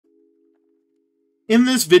In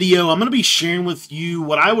this video, I'm going to be sharing with you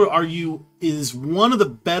what I would argue is one of the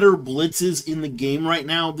better blitzes in the game right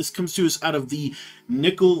now. This comes to us out of the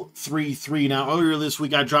Nickel 3-3. Now, earlier this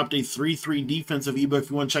week, I dropped a 3-3 defensive ebook. If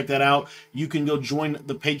you want to check that out, you can go join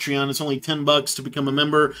the Patreon. It's only $10 to become a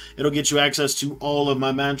member. It'll get you access to all of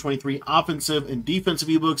my Madden 23 offensive and defensive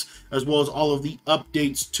ebooks, as well as all of the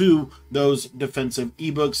updates to those defensive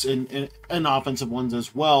ebooks and offensive ones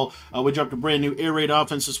as well. We dropped a brand new air raid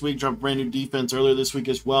offense this week, dropped a brand new defense earlier this week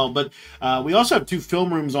as well. But we also have 2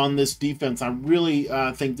 film rooms on this defense. I really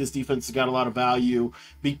think this defense has got a lot of value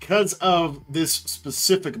because of this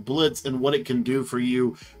specific blitz and what it can do for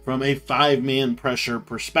you from a 5-man pressure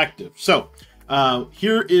perspective. So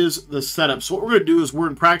here is the setup. So what we're going to do is we're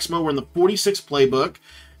in practice mode. We're in the 46 playbook.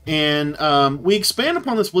 And we expand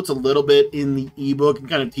upon this blitz a little bit in the ebook and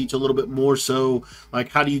kind of teach a little bit more so, like,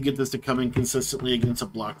 how do you get this to come in consistently against a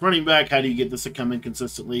block running back? How do you get this to come in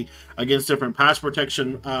consistently against different pass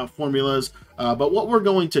protection formulas? But what we're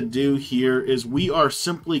going to do here is we are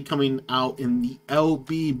simply coming out in the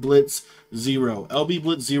LB Blitz 0. LB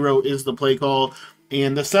Blitz 0 is the play call.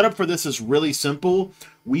 And the setup for this is really simple.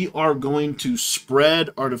 We are going to spread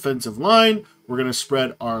our defensive line. We're going to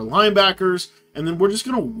spread our linebackers. And then we're just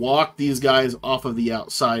going to walk these guys off of the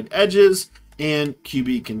outside edges and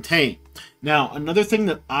QB contain. Now, another thing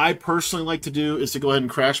that I personally like to do is to go ahead and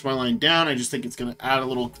crash my line down. I just think it's going to add a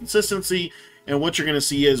little consistency. And what you're going to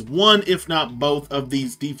see is one, if not both, of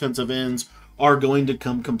these defensive ends are going to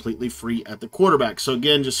come completely free at the quarterback. So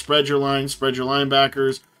again, just spread your line, spread your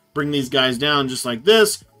linebackers, bring these guys down just like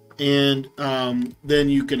this. And then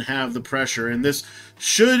you can have the pressure. And this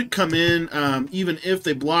should come in even if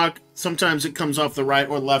they block. Sometimes it comes off the right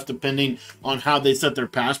or left depending on how they set their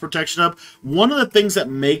pass protection up. One of the things that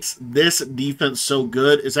makes this defense so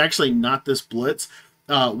good is actually not this blitz.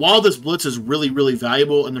 While this blitz is really, really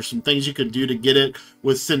valuable and there's some things you could do to get it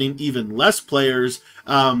with sending even less players,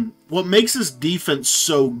 what makes this defense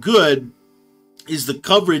so good is the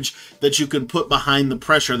coverage that you can put behind the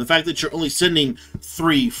pressure. The fact that you're only sending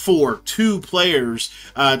 3, 4, 2 players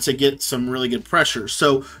to get some really good pressure.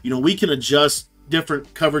 So, you know, we can adjust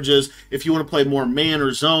different coverages. If you want to play more man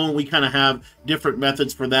or zone, we kind of have different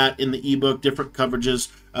methods for that in the ebook, different coverages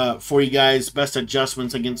for you guys, best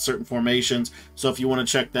adjustments against certain formations. So if you want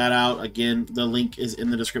to check that out, again, the link is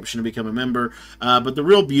in the description to become a member. But the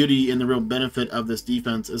real beauty and the real benefit of this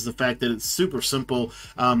defense is the fact that it's super simple.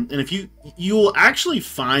 And if you will actually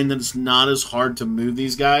find that it's not as hard to move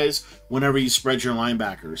these guys whenever you spread your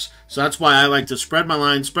linebackers. So that's why I like to spread my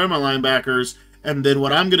line, spread my linebackers. And then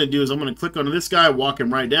what I'm going to do is I'm going to click onto this guy, walk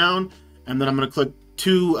him right down, and then I'm going to click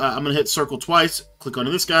I'm going to hit circle twice, click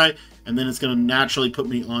onto this guy, and then it's going to naturally put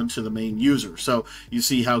me onto the main user. So you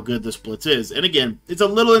see how good this blitz is. And again, it's a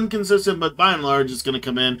little inconsistent, but by and large, it's going to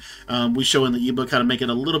come in. We show in the ebook how to make it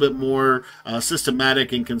a little bit more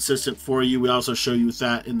systematic and consistent for you. We also show you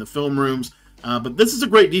that in the film rooms. But this is a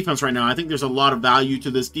great defense right now. I think there's a lot of value to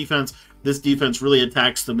this defense. This defense really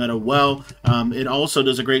attacks the meta well. It also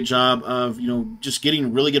does a great job of, you know, just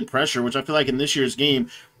getting really good pressure, which I feel like in this year's game,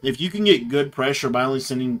 if you can get good pressure by only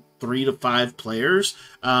sending 3 to 5 players,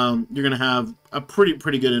 you're going to have a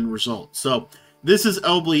pretty good end result. So this is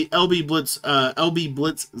LB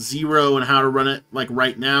Blitz 0 and how to run it like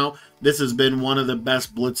right now. This has been one of the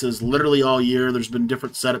best blitzes literally all year. There's been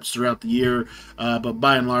different setups throughout the year, but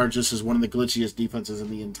by and large, this is one of the glitchiest defenses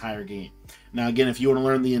in the entire game. Now, again, if you want to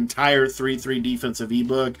learn the entire 3-3 defensive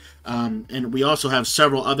ebook, and we also have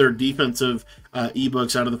several other defensive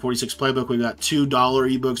ebooks out of the 46 playbook. We've got $2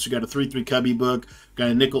 ebooks. We've got a 3-3 cub ebook. We've got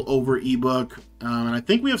a nickel over ebook. And I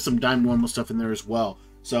think we have some dime normal stuff in there as well.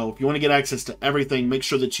 So if you want to get access to everything, make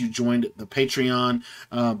sure that you joined the Patreon.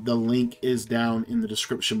 The link is down in the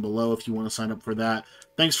description below if you want to sign up for that.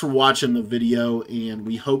 Thanks for watching the video, and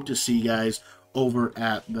we hope to see you guys over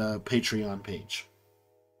at the Patreon page.